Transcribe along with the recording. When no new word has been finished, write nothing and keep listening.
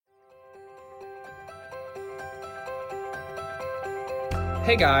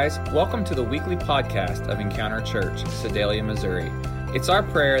Hey guys, welcome to the weekly podcast of Encounter Church, Sedalia, Missouri. It's our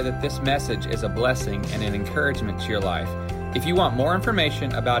prayer that this message is a blessing and an encouragement to your life. If you want more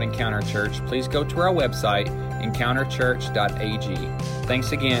information about Encounter Church, please go to our website, encounterchurch.ag.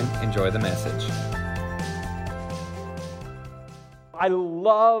 Thanks again. Enjoy the message. I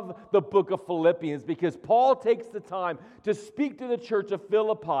love the book of Philippians because Paul takes the time to speak to the church of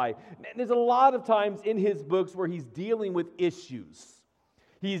Philippi. And there's a lot of times in his books where he's dealing with issues.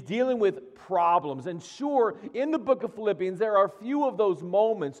 He's dealing with problems. And sure, in the book of Philippians, there are a few of those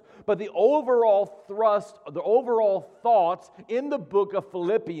moments, but the overall thrust, the overall thoughts in the book of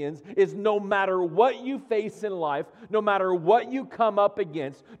Philippians is no matter what you face in life, no matter what you come up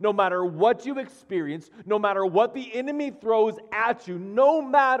against, no matter what you experience, no matter what the enemy throws at you, no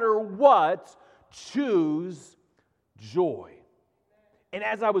matter what, choose joy. And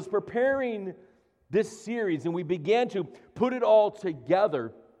as I was preparing this series and we began to put it all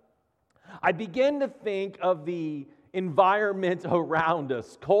together, I began to think of the environment around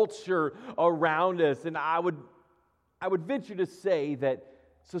us, culture around us, and I would venture to say that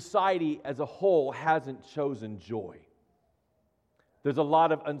society as a whole hasn't chosen joy. There's a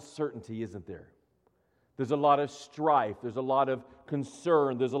lot of uncertainty, isn't there? There's a lot of strife, there's a lot of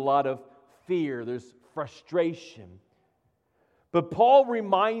concern, there's a lot of fear, there's frustration. But Paul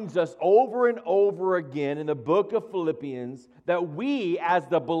reminds us over and over again in the book of Philippians that we, as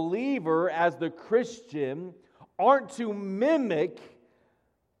the believer, as the Christian, aren't to mimic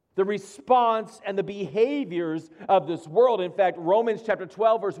the response and the behaviors of this world. In fact, Romans chapter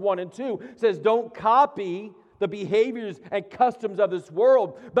 12, verse 1 and 2 says, don't copy the behaviors and customs of this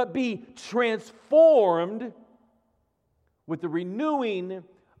world, but be transformed with the renewing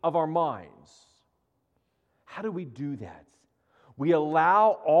of our minds. How do we do that? We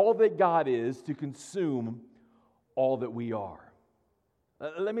allow all that God is to consume all that we are.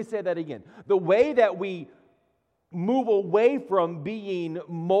 Let me say that again. The way that we move away from being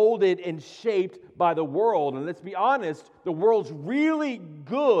molded and shaped by the world, and let's be honest, the world's really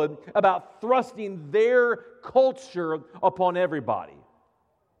good about thrusting their culture upon everybody.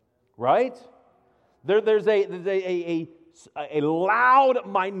 Right? There's a loud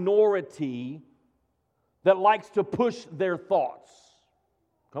minority that likes to push their thoughts.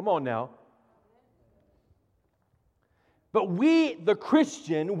 Come on now. But we, the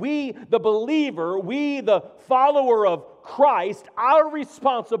Christian, we, the believer, we, the follower of Christ, our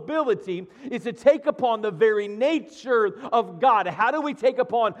responsibility is to take upon the very nature of God. How do we take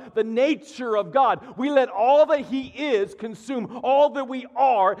upon the nature of God? We let all that He is consume all that we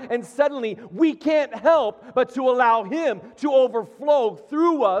are, and suddenly we can't help but to allow Him to overflow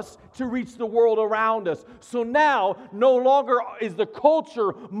through us to reach the world around us. So now, no longer is the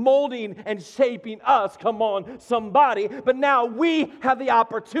culture molding and shaping us, come on, somebody, but now we have the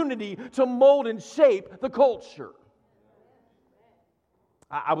opportunity to mold and shape the culture.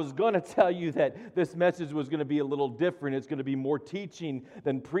 I was going to tell you that this message was going to be a little different. It's going to be more teaching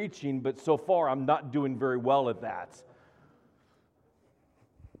than preaching, but so far I'm not doing very well at that.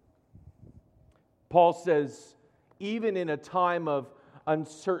 Paul says, even in a time of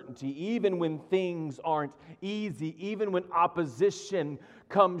uncertainty, even when things aren't easy, even when opposition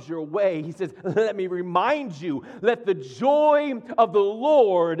comes your way, he says, let me remind you, let the joy of the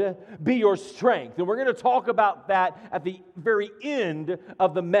Lord be your strength. And we're going to talk about that at the very end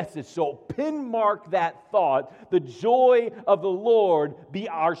of the message. So pin mark that thought, the joy of the Lord be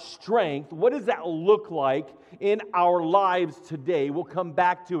our strength. What does that look like in our lives today? We'll come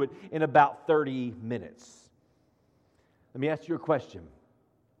back to it in about 30 minutes. Let me ask you a question.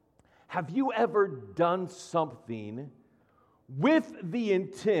 Have you ever done something with the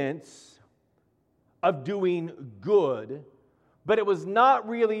intent of doing good, but it was not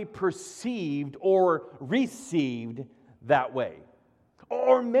really perceived or received that way?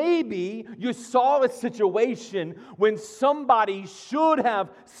 Or maybe you saw a situation when somebody should have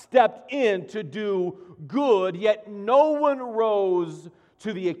stepped in to do good, yet no one rose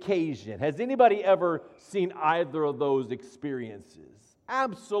to the occasion. Has anybody ever seen either of those experiences?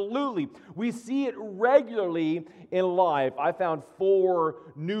 Absolutely. We see it regularly in life. I found 4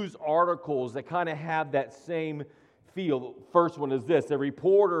 news articles that kind of have that same feel. The first one is this. A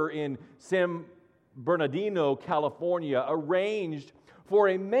reporter in San Bernardino, California, arranged for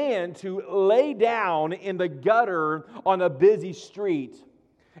a man to lay down in the gutter on a busy street.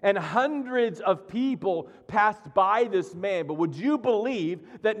 And hundreds of people passed by this man. But would you believe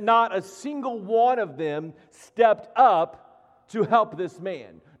that not a single one of them stepped up to help this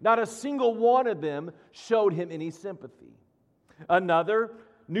man? Not a single one of them showed him any sympathy. Another,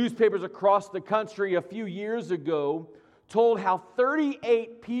 newspapers across the country a few years ago told how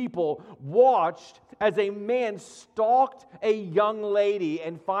 38 people watched as a man stalked a young lady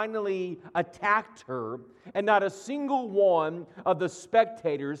and finally attacked her, and not a single one of the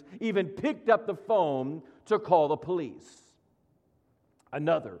spectators even picked up the phone to call the police.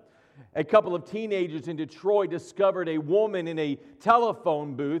 A couple of teenagers in Detroit discovered a woman in a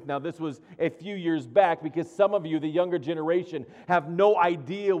telephone booth. Now, this was a few years back because some of you, the younger generation, have no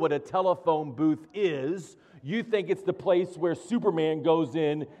idea what a telephone booth is. You think it's the place where Superman goes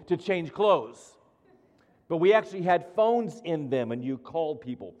in to change clothes. But we actually had phones in them, and you called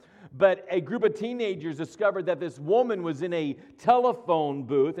people. But a group of teenagers discovered that this woman was in a telephone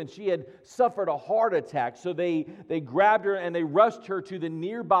booth, and she had suffered a heart attack. So they grabbed her, and they rushed her to the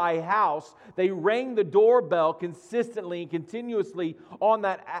nearby house. They rang the doorbell consistently and continuously on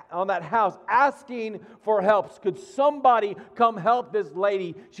that house, asking for help. Could somebody come help this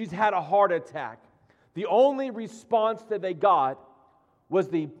lady? She's had a heart attack. The only response that they got was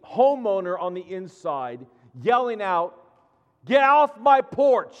the homeowner on the inside yelling out, "Get off my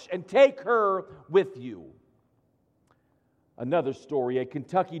porch and take her with you." Another story, a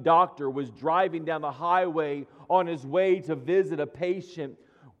Kentucky doctor was driving down the highway on his way to visit a patient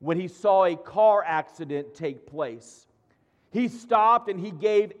when he saw a car accident take place. He stopped and he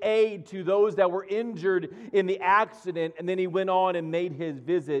gave aid to those that were injured in the accident, and then he went on and made his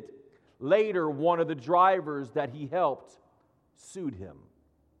visit. Later, one of the drivers that he helped sued him.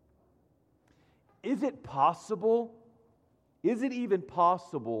 Is it possible? Is it even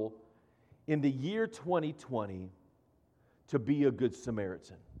possible in the year 2020 to be a good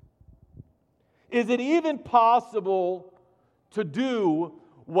Samaritan? Is it even possible to do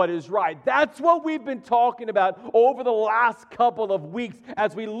what is right? That's what we've been talking about over the last couple of weeks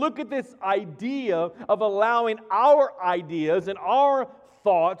as we look at this idea of allowing our ideas and our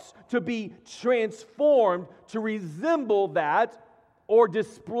thoughts to be transformed to resemble that or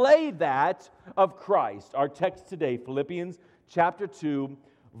display that of Christ. Our text today, Philippians chapter 2,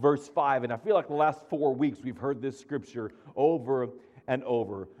 verse 5. And I feel like the last 4 weeks we've heard this scripture over and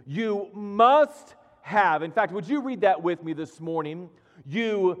over. You must have, in fact, would you read that with me this morning?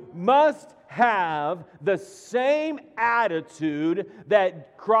 You must have the same attitude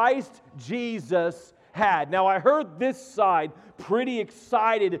that Christ Jesus had. Now, I heard this side pretty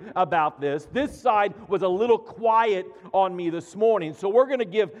excited about this. This side was a little quiet on me this morning. So we're going to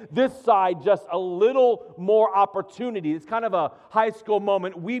give this side just a little more opportunity. It's kind of a high school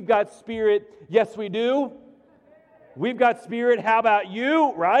moment. We've got spirit. Yes, we do. We've got spirit. How about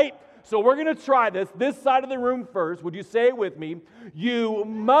you? Right? So we're going to try this. This side of the room first. Would you say it with me? You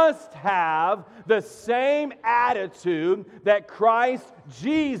must have the same attitude that Christ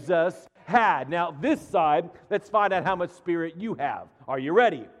Jesus had. Now, this side, let's find out how much spirit you have. Are you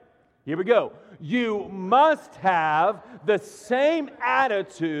ready? Here we go. You must have the same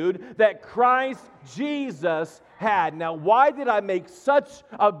attitude that Christ Jesus had. Now, why did I make such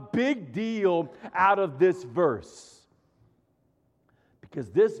a big deal out of this verse?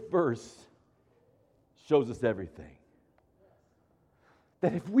 Because this verse shows us everything.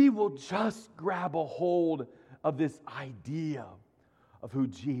 That if we will just grab a hold of this idea of who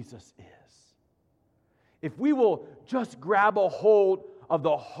Jesus is, if we will just grab a hold of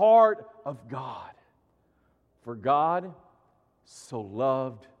the heart of God, for God so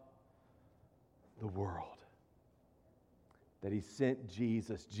loved the world that He sent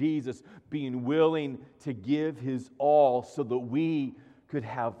Jesus. Jesus being willing to give His all so that we could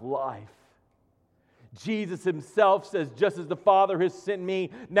have life. Jesus Himself says, just as the Father has sent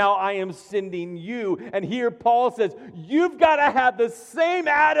me, now I am sending you. And here Paul says, you've got to have the same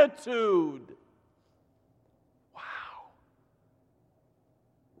attitude. Wow.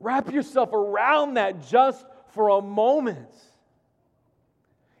 Wrap yourself around that just for a moment.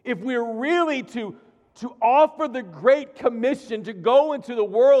 If we're really to offer the Great Commission to go into the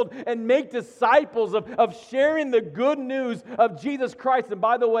world and make disciples of sharing the good news of Jesus Christ. And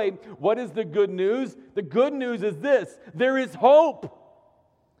by the way, what is the good news? The good news is this: there is hope.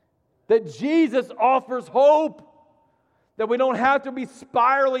 That Jesus offers hope. That we don't have to be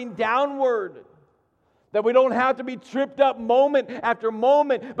spiraling downward. That we don't have to be tripped up moment after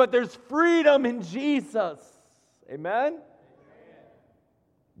moment, but there's freedom in Jesus. Amen?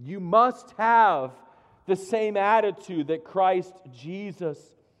 You must have the same attitude that Christ Jesus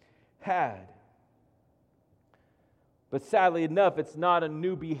had. But sadly enough, it's not a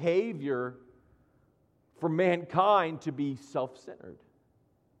new behavior for mankind to be self-centered.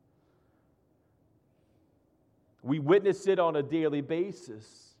 We witness it on a daily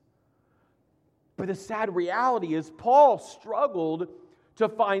basis. But the sad reality is Paul struggled to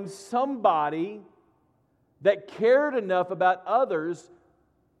find somebody that cared enough about others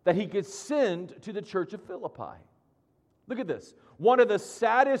that he could send to the church of Philippi. Look at this. One of the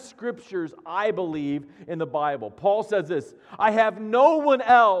saddest scriptures, I believe, in the Bible. Paul says this, I have no one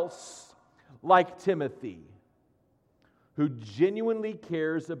else like Timothy who genuinely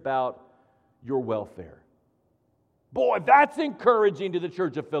cares about your welfare. Boy, that's encouraging to the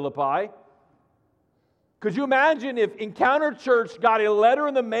church of Philippi. Could you imagine if Encounter Church got a letter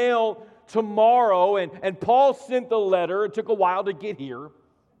in the mail tomorrow and Paul sent the letter? It took a while to get here.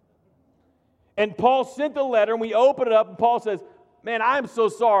 And Paul sent the letter and we open it up and Paul says, man, I'm so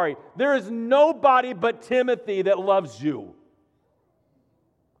sorry. There is nobody but Timothy that loves you.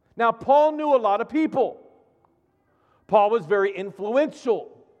 Now, Paul knew a lot of people. Paul was very influential.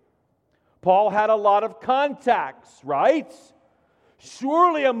 Paul had a lot of contacts, right?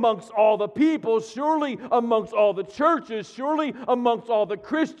 Surely amongst all the people, surely amongst all the churches, surely amongst all the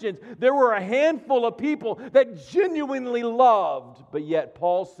Christians, there were a handful of people that genuinely loved. But yet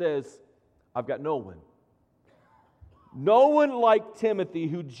Paul says, I've got no one. No one like Timothy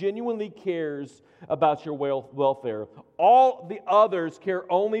who genuinely cares about your welfare. All the others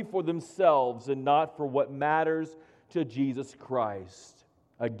care only for themselves and not for what matters to Jesus Christ.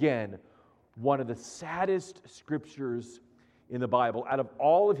 Again, one of the saddest scriptures in the Bible. Out of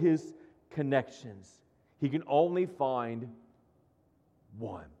all of his connections, he can only find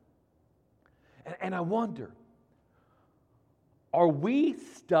one. And I wonder, are we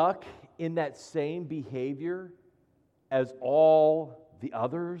stuck in that same behavior as all the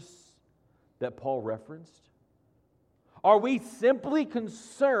others that Paul referenced? Are we simply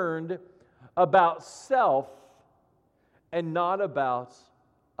concerned about self and not about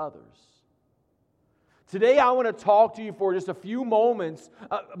others? Today I want to talk to you for just a few moments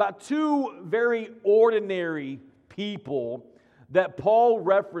about two very ordinary people that Paul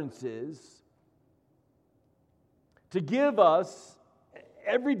references to give us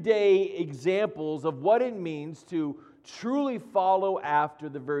everyday examples of what it means to truly follow after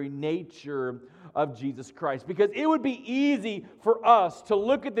the very nature of Jesus Christ. Because it would be easy for us to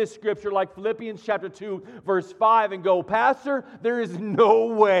look at this scripture like Philippians chapter 2, verse 5 and go, Pastor, there is no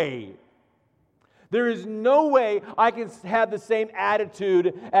way I can have the same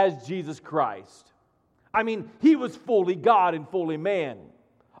attitude as Jesus Christ. I mean, he was fully God and fully man.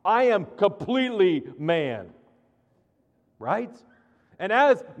 I am completely man. Right? And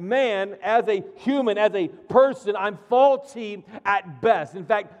as man, as a human, as a person, I'm faulty at best. In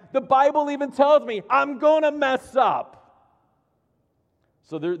fact, the Bible even tells me I'm going to mess up.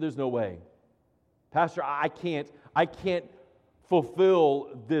 So there's no way. Pastor, I can't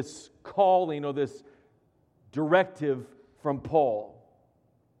fulfill this calling or this directive from Paul.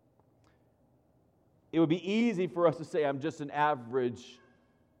 It would be easy for us to say, I'm just an average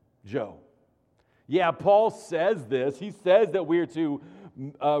Joe. Yeah, Paul says this. He says that we're to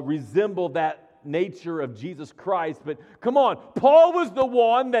resemble that nature of Jesus Christ. But come on, Paul was the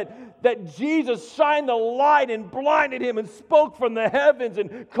one that Jesus shined the light and blinded him and spoke from the heavens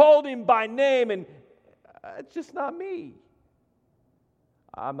and called him by name. And it's just not me.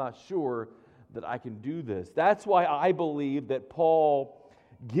 I'm not sure that I can do this. That's why I believe that Paul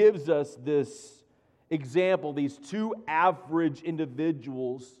gives us this example, these two average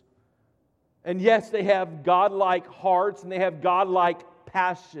individuals. And yes, they have godlike hearts and they have godlike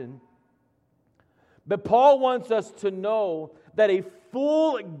passion. But Paul wants us to know that a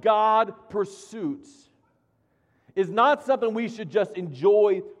full God pursuit is not something we should just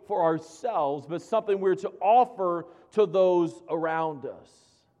enjoy for ourselves, but something we're to offer to those around us.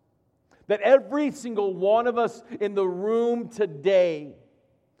 That every single one of us in the room today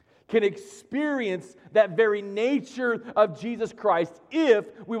can experience that very nature of Jesus Christ if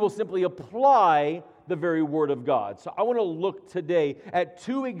we will simply apply the very Word of God. So I want to look today at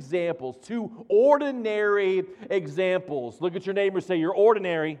two examples, two ordinary examples. Look at your neighbor and say, you're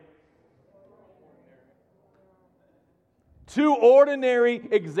ordinary. Two ordinary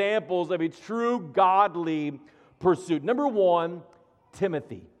examples of a true godly pursuit. Number one,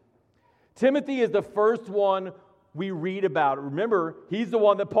 Timothy. Timothy is the first one we read about. Remember, he's the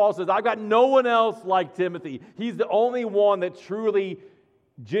one that Paul says, I've got no one else like Timothy. He's the only one that truly,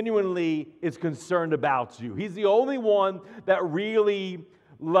 genuinely is concerned about you. He's the only one that really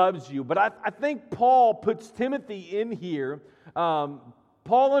loves you. But I think Paul puts Timothy in here. Paul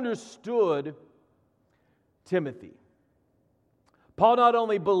understood Timothy. Paul not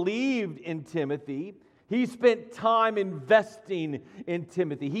only believed in Timothy, he spent time investing in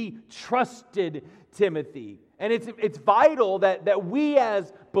Timothy. He trusted Timothy. And it's vital that we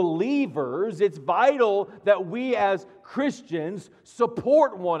as believers, it's vital that we as Christians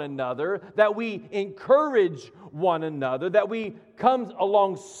support one another, that we encourage one another, that we come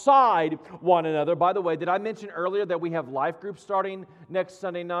alongside one another. By the way, did I mention earlier that we have life groups starting next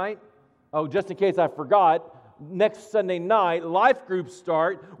Sunday night? Oh, just in case I forgot, next Sunday night, life groups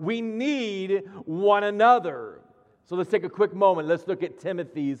start. We need one another. So let's take a quick moment. Let's look at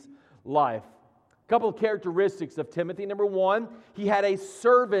Timothy's life. A couple of characteristics of Timothy. Number one, he had a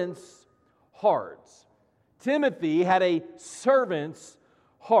servant's heart. Timothy had a servant's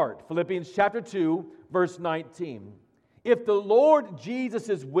heart. Philippians chapter 2, verse 19. If the Lord Jesus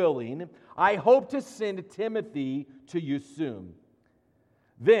is willing, I hope to send Timothy to you soon.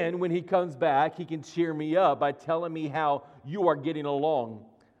 Then, when he comes back, he can cheer me up by telling me how you are getting along.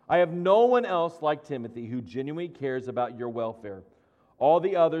 I have no one else like Timothy who genuinely cares about your welfare. All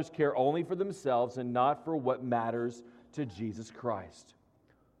the others care only for themselves and not for what matters to Jesus Christ.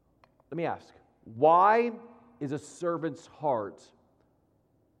 Let me ask, why is a servant's heart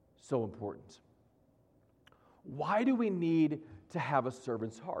so important? Why do we need to have a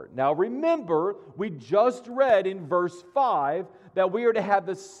servant's heart? Now remember, we just read in verse 5 that we are to have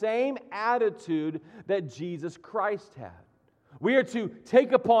the same attitude that Jesus Christ had. We are to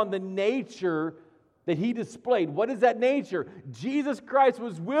take upon the nature that He displayed. What is that nature? Jesus Christ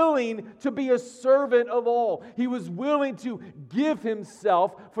was willing to be a servant of all. He was willing to give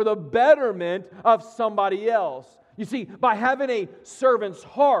Himself for the betterment of somebody else. You see, by having a servant's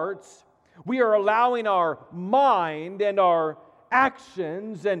heart, we are allowing our mind and our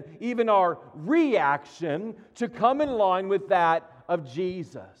actions and even our reaction to come in line with that of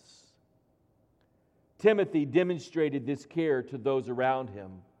Jesus. Timothy demonstrated this care to those around him.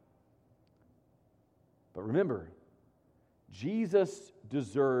 But remember, Jesus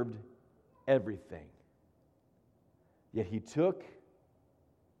deserved everything, yet He took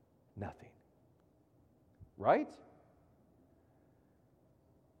nothing. Right?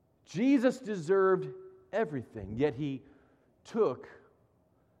 Jesus deserved everything, yet He took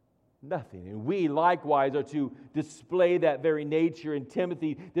nothing. And we likewise are to display that very nature. And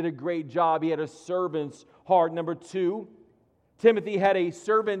Timothy did a great job. He had a servant's heart. Number two, Timothy had a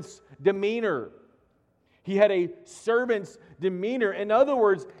servant's demeanor. He had a servant's demeanor. In other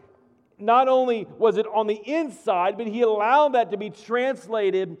words, not only was it on the inside, but he allowed that to be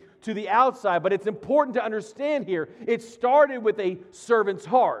translated to the outside. But it's important to understand here, it started with a servant's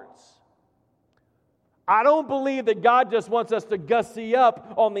heart. I don't believe that God just wants us to gussy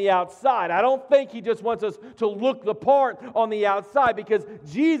up on the outside. I don't think He just wants us to look the part on the outside, because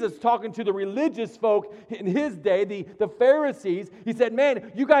Jesus, talking to the religious folk in His day, the Pharisees, He said,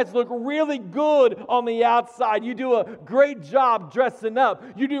 man, you guys look really good on the outside. You do a great job dressing up.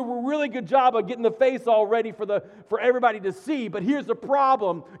 You do a really good job of getting the face all ready for everybody to see. But here's the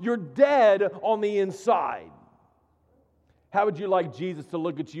problem. You're dead on the inside. How would you like Jesus to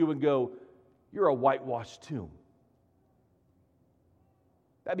look at you and go, you're a whitewashed tomb?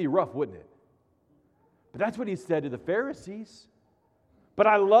 That'd be rough, wouldn't it? But that's what He said to the Pharisees. But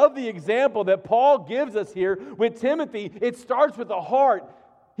I love the example that Paul gives us here with Timothy. It starts with the heart.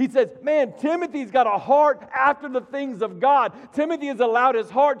 He says, man, Timothy's got a heart after the things of God. Timothy has allowed his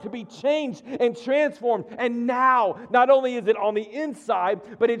heart to be changed and transformed. And now, not only is it on the inside,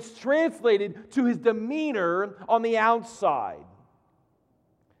 but it's translated to his demeanor on the outside.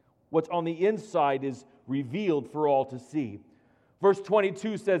 What's on the inside is revealed for all to see. Verse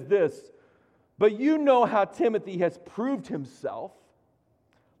 22 says this, but you know how Timothy has proved himself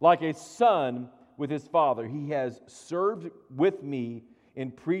like a son with his father. He has served with me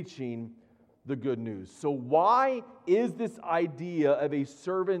in preaching the good news. So why is this idea of a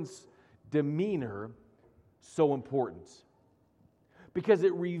servant's demeanor so important? Because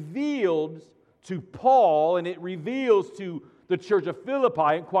it reveals to Paul, and it reveals to the church of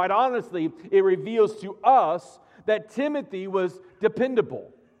Philippi, and quite honestly, it reveals to us that Timothy was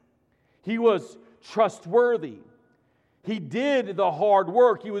dependable. He was trustworthy. He did the hard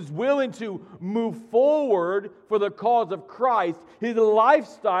work. He was willing to move forward for the cause of Christ. His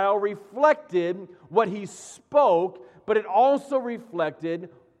lifestyle reflected what he spoke, but it also reflected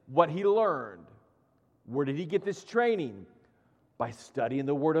what he learned. Where did he get this training? By studying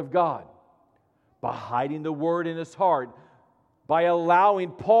the Word of God, by hiding the Word in his heart, by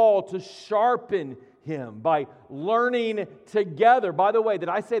allowing Paul to sharpen him, by learning together. By the way, did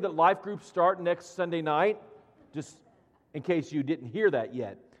I say that life groups start next Sunday night? Just in case you didn't hear that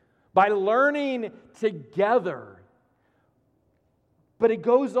yet. By learning together. But it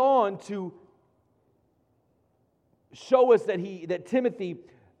goes on to show us that Timothy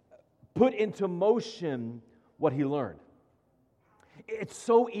put into motion what he learned. It's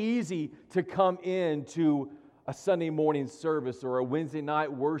so easy to come into a Sunday morning service or a Wednesday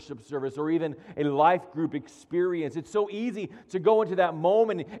night worship service or even a life group experience. It's so easy to go into that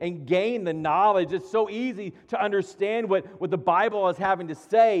moment and gain the knowledge. It's so easy to understand what the Bible is having to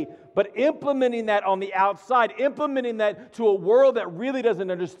say, but implementing that on the outside, implementing that to a world that really doesn't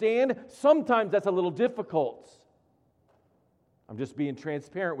understand, sometimes that's a little difficult. I'm just being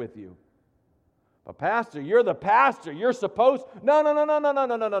transparent with you. But pastor, you're the pastor. You're supposed...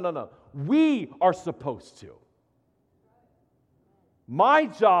 No. We are supposed to. My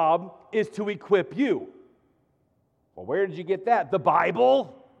job is to equip you. Well, where did you get that? The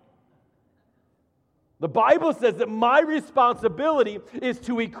Bible. The Bible says that my responsibility is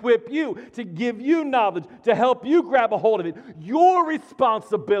to equip you, to give you knowledge, to help you grab a hold of it. Your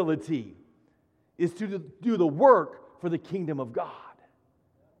responsibility is to do the work for the kingdom of God.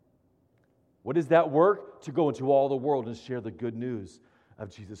 What is that work? To go into all the world and share the good news of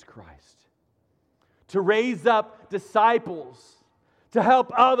Jesus Christ. To raise up disciples. To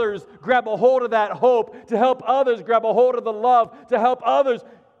help others grab a hold of that hope. To help others grab a hold of the love. To help others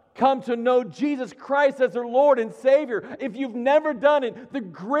come to know Jesus Christ as their Lord and Savior. If you've never done it, the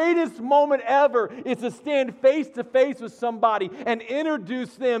greatest moment ever is to stand face to face with somebody and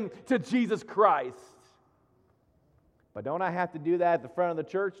introduce them to Jesus Christ. But don't I have to do that at the front of the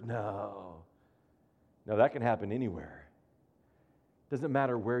church? No, that can happen anywhere. Doesn't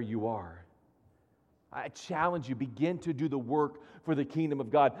matter where you are. I challenge you, begin to do the work for the kingdom of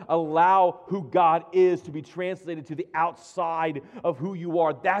God. Allow who God is to be translated to the outside of who you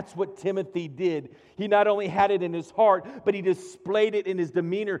are. That's what Timothy did. He not only had it in his heart, but he displayed it in his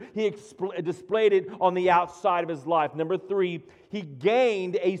demeanor. He displayed it on the outside of his life. Number 3, he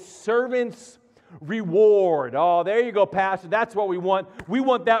gained a servant's reward. Oh, there you go, Pastor. That's what we want. We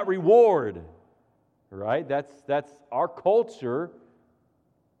want that reward. Right? That's our culture.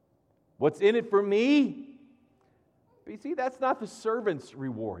 What's in it for me? But you see, that's not the servant's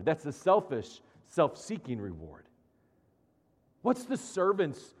reward. That's the selfish, self-seeking reward. What's the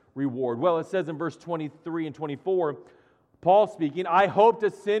servant's reward? Well, it says in verse 23 and 24, Paul speaking, I hope to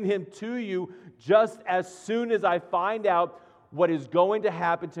send him to you just as soon as I find out what is going to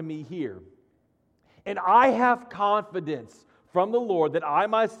happen to me here. And I have confidence from the Lord that I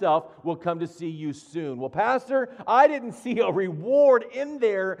myself will come to see you soon. Well, Pastor, I didn't see a reward in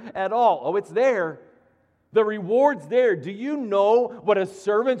there at all. Oh, it's there. The reward's there. Do you know what a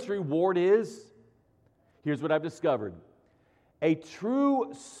servant's reward is? Here's what I've discovered. A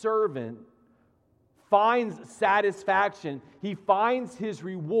true servant finds satisfaction. He finds his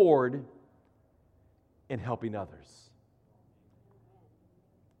reward in helping others.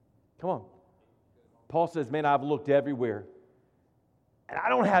 Come on. Paul says, man, I've looked everywhere. And I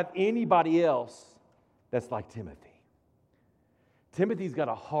don't have anybody else that's like Timothy. Timothy's got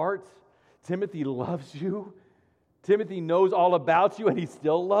a heart. Timothy loves you. Timothy knows all about you, and he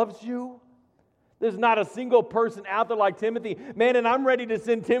still loves you. There's not a single person out there like Timothy. Man, and I'm ready to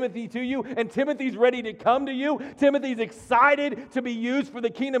send Timothy to you, and Timothy's ready to come to you. Timothy's excited to be used for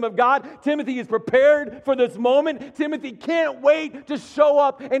the kingdom of God. Timothy is prepared for this moment. Timothy can't wait to show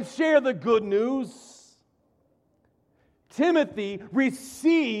up and share the good news. Timothy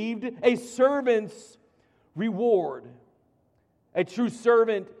received a servant's reward. A true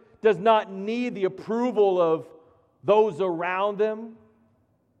servant does not need the approval of those around them,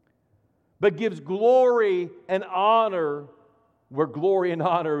 but gives glory and honor where glory and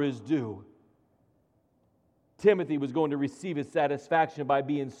honor is due. Timothy was going to receive his satisfaction by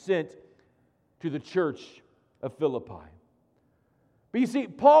being sent to the church of Philippi. But you see,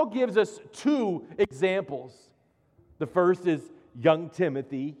 Paul gives us 2 examples. The first is young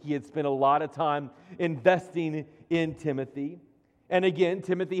Timothy. He had spent a lot of time investing in Timothy. And again,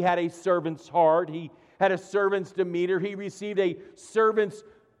 Timothy had a servant's heart. He had a servant's demeanor. He received a servant's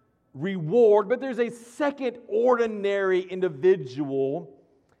reward. But there's a second ordinary individual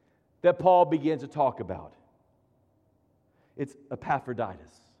that Paul begins to talk about. It's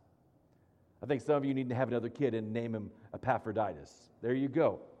Epaphroditus. I think some of you need to have another kid and name him Epaphroditus. There you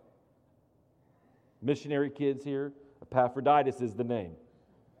go. Missionary kids here. Epaphroditus is the name.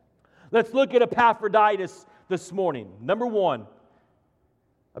 Let's look at Epaphroditus this morning. Number 1,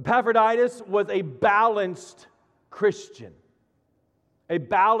 Epaphroditus was a balanced Christian. A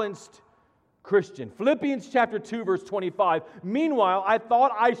balanced Christian. Philippians chapter 2, verse 25. Meanwhile, I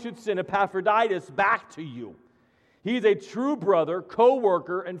thought I should send Epaphroditus back to you. He's a true brother,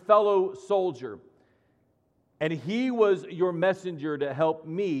 co-worker, and fellow soldier. And he was your messenger to help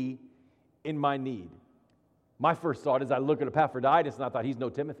me in my need. My first thought is I look at Epaphroditus and I thought he's no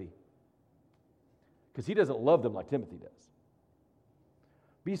Timothy. because he doesn't love them like Timothy does.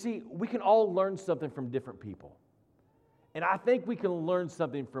 But you see, we can all learn something from different people. And I think we can learn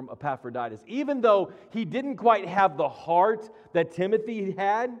something from Epaphroditus. Even though he didn't quite have the heart that Timothy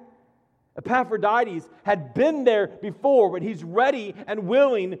had, Epaphroditus had been there before, but he's ready and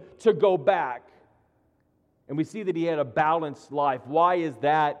willing to go back. And we see that he had a balanced life. Why is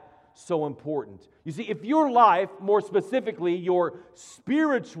that so important? You see, if your life, more specifically your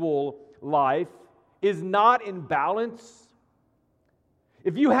spiritual life, is not in balance,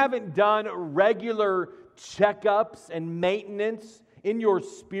 if you haven't done regular checkups and maintenance in your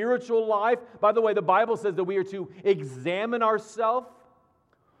spiritual life, by the way, the Bible says that we are to examine ourselves.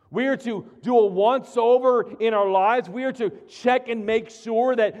 We are to do a once-over in our lives. We are to check and make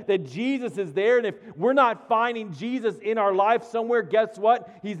sure that Jesus is there. And if we're not finding Jesus in our life somewhere, guess what?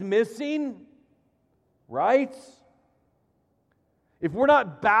 He's missing, right? If we're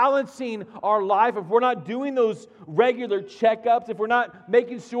not balancing our life, if we're not doing those regular checkups, if we're not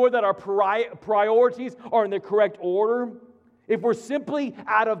making sure that our priorities are in the correct order, if we're simply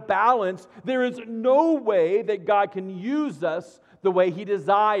out of balance, there is no way that God can use us the way He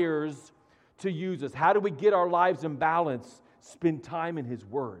desires to use us. How do we get our lives in balance? Spend time in His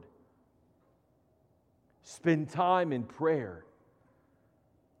Word. Spend time in prayer.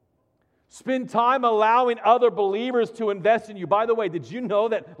 Spend time allowing other believers to invest in you. By the way, did you know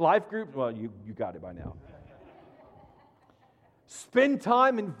that life groups, well, you got it by now. Spend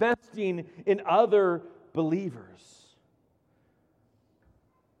time investing in other believers.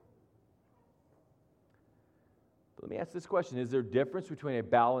 Let me ask this question. Is there a difference between a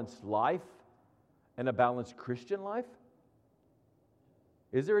balanced life and a balanced Christian life?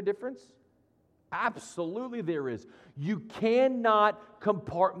 Is there a difference? Absolutely there is. You cannot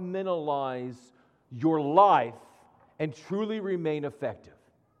compartmentalize your life and truly remain effective.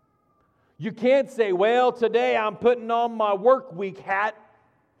 You can't say, well, today I'm putting on my work week hat,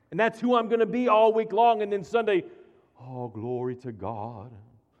 and that's who I'm going to be all week long, and then Sunday, oh, glory to God,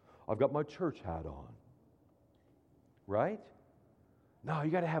 I've got my church hat on. Right? No,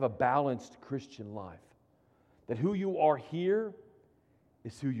 you got to have a balanced Christian life. That who you are here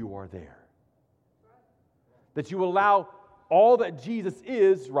is who you are there. That you allow all that Jesus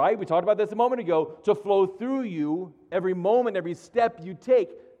is, right? We talked about this a moment ago, to flow through you every moment, every step you take.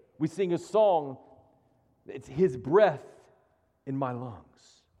 We sing a song, it's His breath in my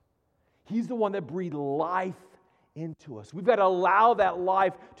lungs. He's the one that breathed life into us. We've got to allow that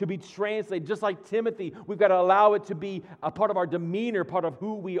life to be translated. Just like Timothy, we've got to allow it to be a part of our demeanor, part of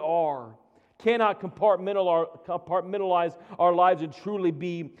who we are. Cannot compartmentalize our lives and truly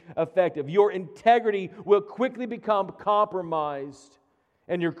be effective. Your integrity will quickly become compromised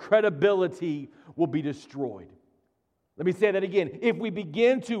and your credibility will be destroyed. Let me say that again. If we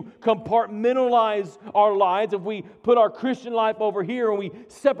begin to compartmentalize our lives, if we put our Christian life over here and we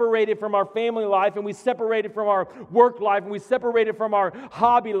separate it from our family life and we separate it from our work life and we separate it from our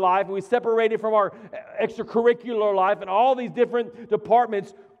hobby life and we separate it from our extracurricular life and all these different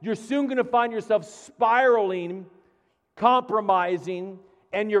departments, you're soon going to find yourself spiraling, compromising,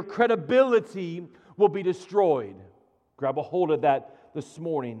 and your credibility will be destroyed. Grab a hold of that this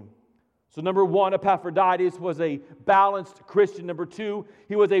morning. So number one, Epaphroditus was a balanced Christian. Number two,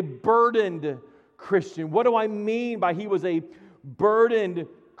 he was a burdened Christian. What do I mean by he was a burdened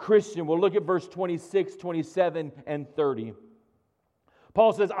Christian? We'll look at verse 26, 27, and 30.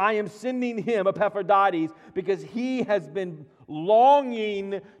 Paul says, I am sending him, Epaphroditus, because he has been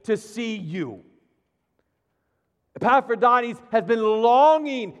longing to see you. Epaphroditus has been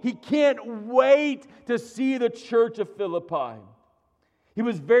longing. He can't wait to see the church of Philippi. He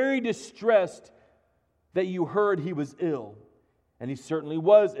was very distressed that you heard he was ill. And he certainly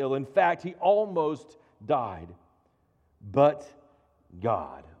was ill. In fact, he almost died. But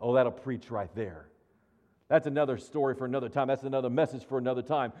God. Oh, that'll preach right there. That's another story for another time. That's another message for another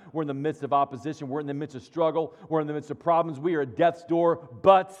time. We're in the midst of opposition. We're in the midst of struggle. We're in the midst of problems. We are at death's door.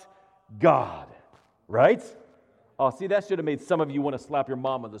 But God. Right? Oh, see, that should have made some of you want to slap your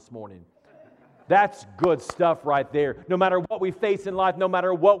mama this morning. That's good stuff right there. No matter what we face in life, no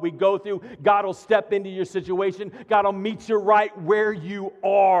matter what we go through, God will step into your situation. God will meet you right where you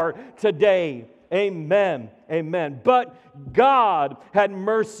are today. Amen. Amen. But God had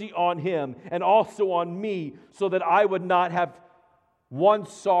mercy on him and also on me so that I would not have one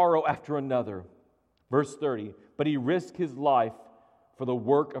sorrow after another. Verse 30, but he risked his life for the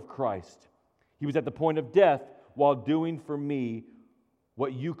work of Christ. He was at the point of death while doing for me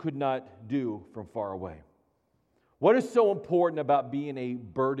what you could not do from far away. What is so important about being a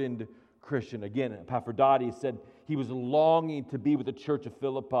burdened Christian? Again, Epaphroditus said he was longing to be with the church of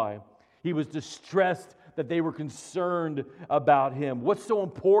Philippi. He was distressed that they were concerned about him. What's so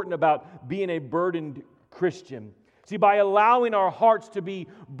important about being a burdened Christian? See, by allowing our hearts to be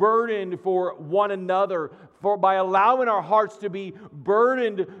burdened for one another, by allowing our hearts to be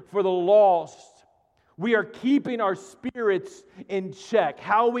burdened for the lost, we are keeping our spirits in check.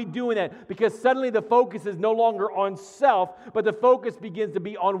 How are we doing that? Because suddenly the focus is no longer on self, but the focus begins to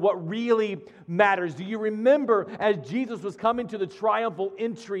be on what really matters. Do you remember as Jesus was coming to the triumphal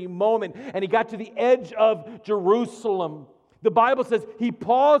entry moment and he got to the edge of Jerusalem? The Bible says he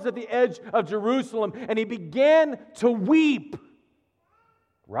paused at the edge of Jerusalem and he began to weep.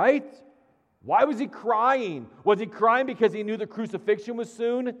 Right? Why was he crying? Was he crying because he knew the crucifixion was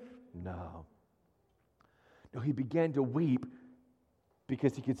soon? No. No, he began to weep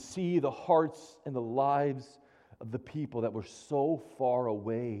because he could see the hearts and the lives of the people that were so far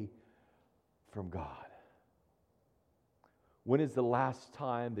away from God. When is the last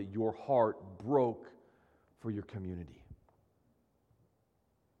time that your heart broke for your community?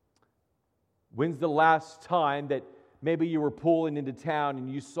 When's the last time that maybe you were pulling into town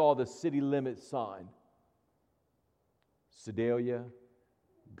and you saw the city limit sign? Sedalia,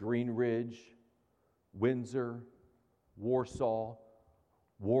 Green Ridge, Windsor, Warsaw,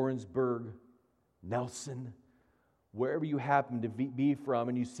 Warrensburg, Nelson, wherever you happen to be from,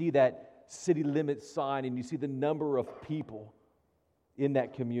 and you see that city limit sign and you see the number of people in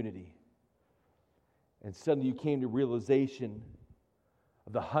that community. And suddenly you came to realization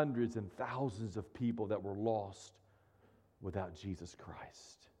of the hundreds and thousands of people that were lost without Jesus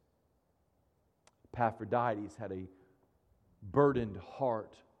Christ. Epaphroditus had a burdened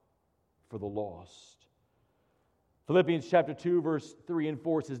heart for the lost. Philippians chapter 2, verse 3 and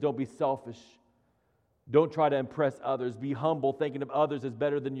 4 says, don't be selfish. Don't try to impress others. Be humble, thinking of others as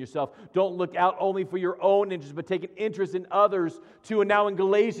better than yourself. Don't look out only for your own interest, but take an interest in others too. And now in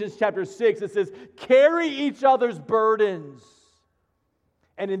Galatians chapter 6, it says, carry each other's burdens.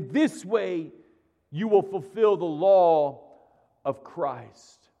 And in this way, you will fulfill the law of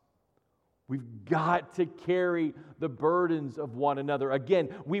Christ. We've got to carry the burdens of one another. Again,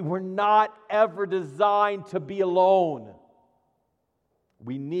 we were not ever designed to be alone.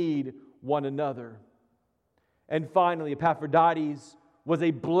 We need one another. And finally, Epaphroditus was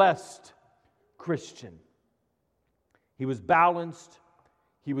a blessed Christian. He was balanced,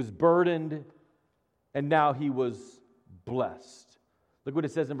 he was burdened, and now he was blessed. Look what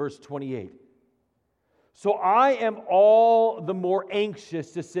it says in verse 28. So I am all the more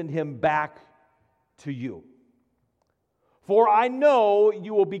anxious to send him back to you. For I know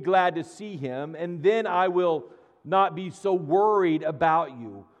you will be glad to see him, and then I will not be so worried about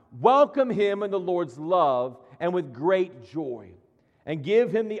you. Welcome him in the Lord's love and with great joy, and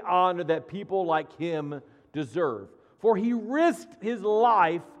give him the honor that people like him deserve. For he risked his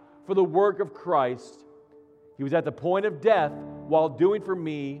life for the work of Christ. He was at the point of death while doing for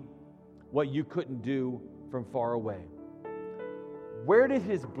me what you couldn't do from far away. Where did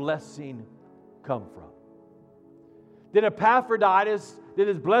his blessing come from? Did Epaphroditus, did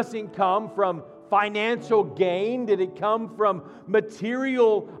his blessing come from financial gain? Did it come from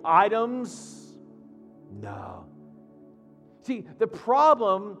material items? No. See, the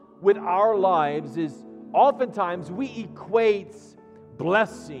problem with our lives is oftentimes we equate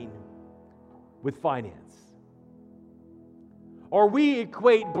blessing with finance. Or we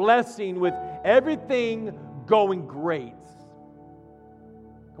equate blessing with everything going great.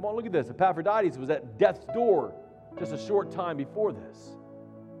 Come on, look at this. Epaphroditus was at death's door just a short time before this.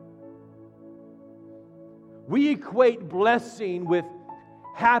 We equate blessing with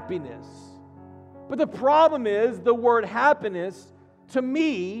happiness. But the problem is the word happiness, to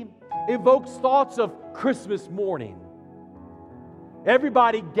me, evokes thoughts of Christmas morning.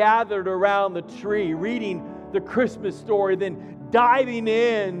 Everybody gathered around the tree, reading the Christmas story, then diving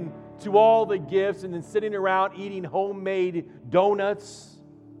in to all the gifts, and then sitting around eating homemade donuts.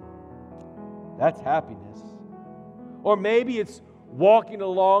 That's happiness. Or maybe it's walking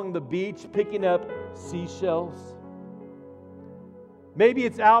along the beach, picking up seashells. Maybe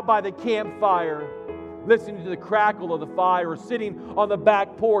it's out by the campfire, listening to the crackle of the fire, or sitting on the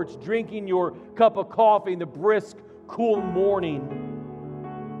back porch, drinking your cup of coffee in the brisk, cool morning.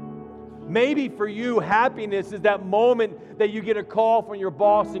 Maybe for you, happiness is that moment that you get a call from your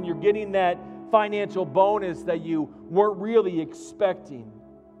boss and you're getting that financial bonus that you weren't really expecting.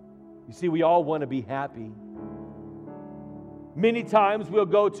 You see, we all want to be happy. Many times we'll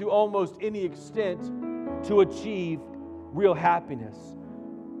go to almost any extent to achieve real happiness.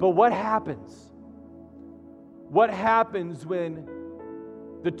 But what happens? What happens when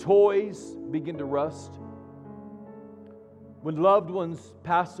the toys begin to rust? when loved ones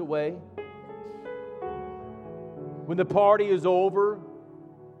pass away, when the party is over,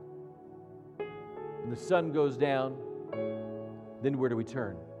 and the sun goes down, then where do we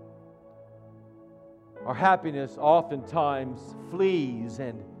turn? Our happiness oftentimes flees,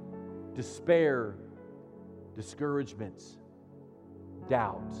 and despair, discouragement,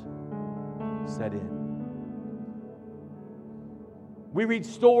 doubt set in. We read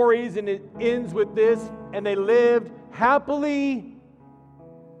stories and it ends with this, and they lived happily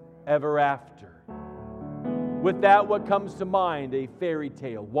ever after. With that, what comes to mind? A fairy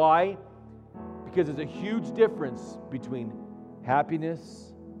tale. Why? Because there's a huge difference between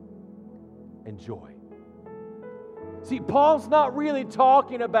happiness and joy. See, Paul's not really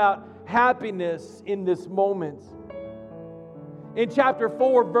talking about happiness in this moment. In chapter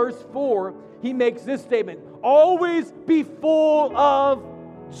 4, verse 4, he makes this statement: always be full of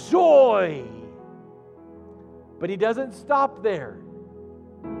joy. But he doesn't stop there.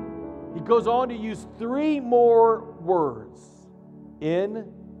 He goes on to use 3 more words.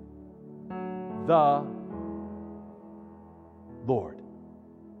 In the Lord.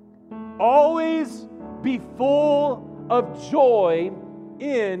 Always be full of joy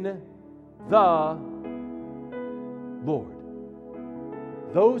in the Lord.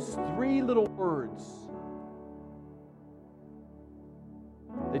 Those 3 little words,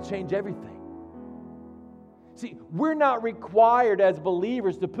 they change everything. See, we're not required as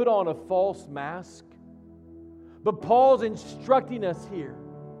believers to put on a false mask, but Paul's instructing us here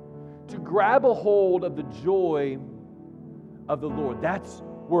to grab a hold of the joy of the Lord. That's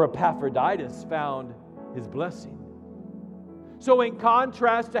where Epaphroditus found his blessing. So in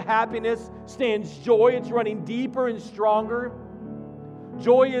contrast to happiness stands joy. It's running deeper and stronger.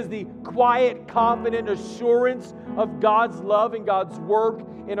 Joy is the quiet, confident assurance of God's love and God's work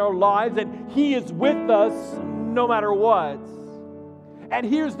in our lives, and He is with us no matter what. And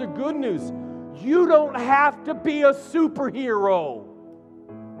here's the good news: you don't have to be a superhero.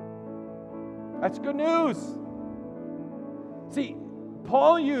 That's good news. See,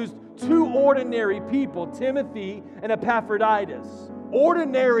 Paul used 2 ordinary people, Timothy and Epaphroditus,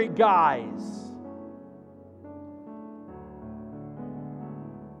 ordinary guys.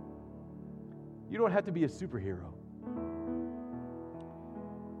 You don't have to be a superhero.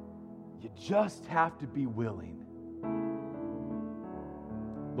 You just have to be willing.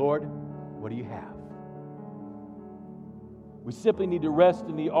 Lord, what do you have? We simply need to rest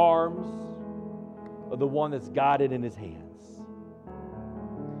in the arms of the one that's got it in his hands.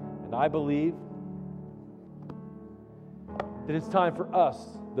 And I believe that it's time for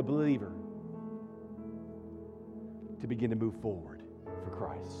us, the believer, to begin to move forward for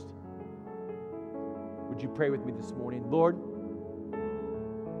Christ. Would you pray with me this morning? Lord,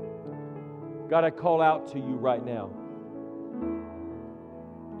 God, I call out to you right now.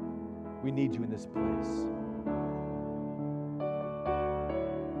 We need you in this place.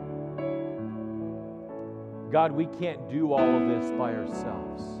 God, we can't do all of this by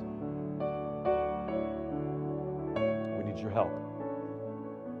ourselves. We need your help.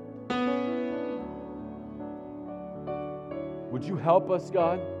 Would you help us,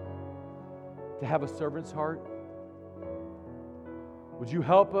 God, to have a servant's heart? Would you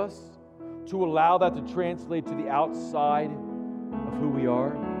help us to allow that to translate to the outside of who we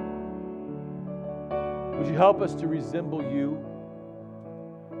are? Would you help us to resemble you?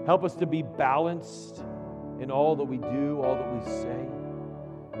 Help us to be balanced in all that we do, all that we say.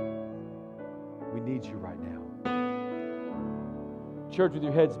 We need you right now. Church, with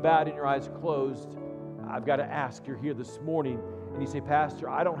your heads bowed and your eyes closed, I've got to ask, you're here this morning and you say, Pastor,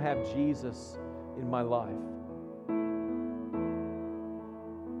 I don't have Jesus in my life.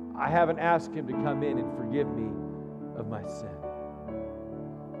 I haven't asked him to come in and forgive me of my sin.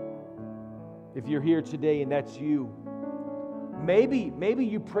 If you're here today and that's you, maybe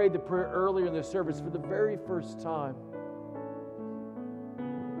you prayed the prayer earlier in the service for the very first time.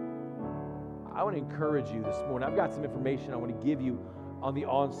 I want to encourage you this morning. I've got some information I want to give you on the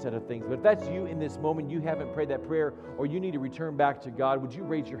onset of things. But if that's you in this moment, you haven't prayed that prayer, or you need to return back to God, would you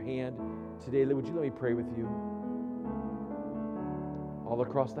raise your hand today? Would you let me pray with you? All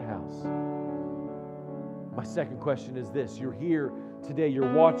across the house. My second question is this. You're here today.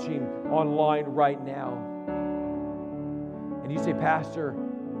 You're watching online right now. And you say, Pastor,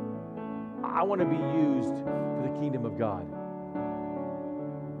 I want to be used for the kingdom of God.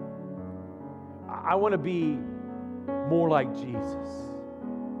 I want to be more like Jesus,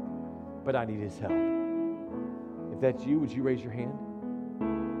 but I need his help. If that's you, would you raise your hand?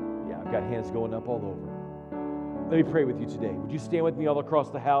 Yeah, I've got hands going up all over. Let me pray with you today. Would you stand with me all across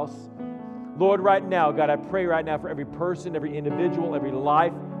the house? Lord, right now, God, I pray right now for every person, every individual, every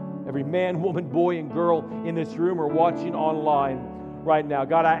life, every man, woman, boy, and girl in this room or watching online right now.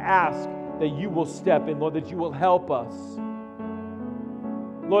 God, I ask that you will step in, Lord, that you will help us.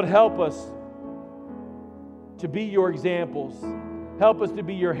 Lord, help us to be your examples. Help us to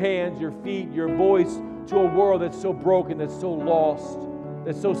be your hands, your feet, your voice to a world that's so broken, that's so lost,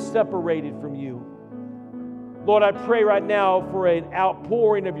 that's so separated from you. Lord, I pray right now for an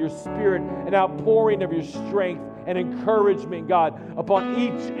outpouring of your Spirit, an outpouring of your strength and encouragement, God, upon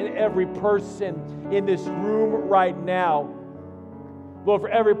each and every person in this room right now. Lord, for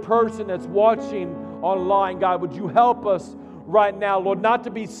every person that's watching online, God, would you help us right now, Lord, not to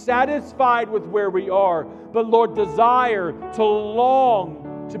be satisfied with where we are, but, Lord, desire to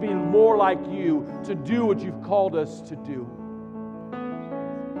long to be more like you, to do what you've called us to do.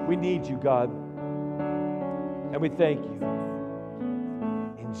 We need you, God, and we thank you.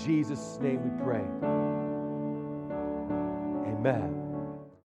 In Jesus' name we pray. Amen.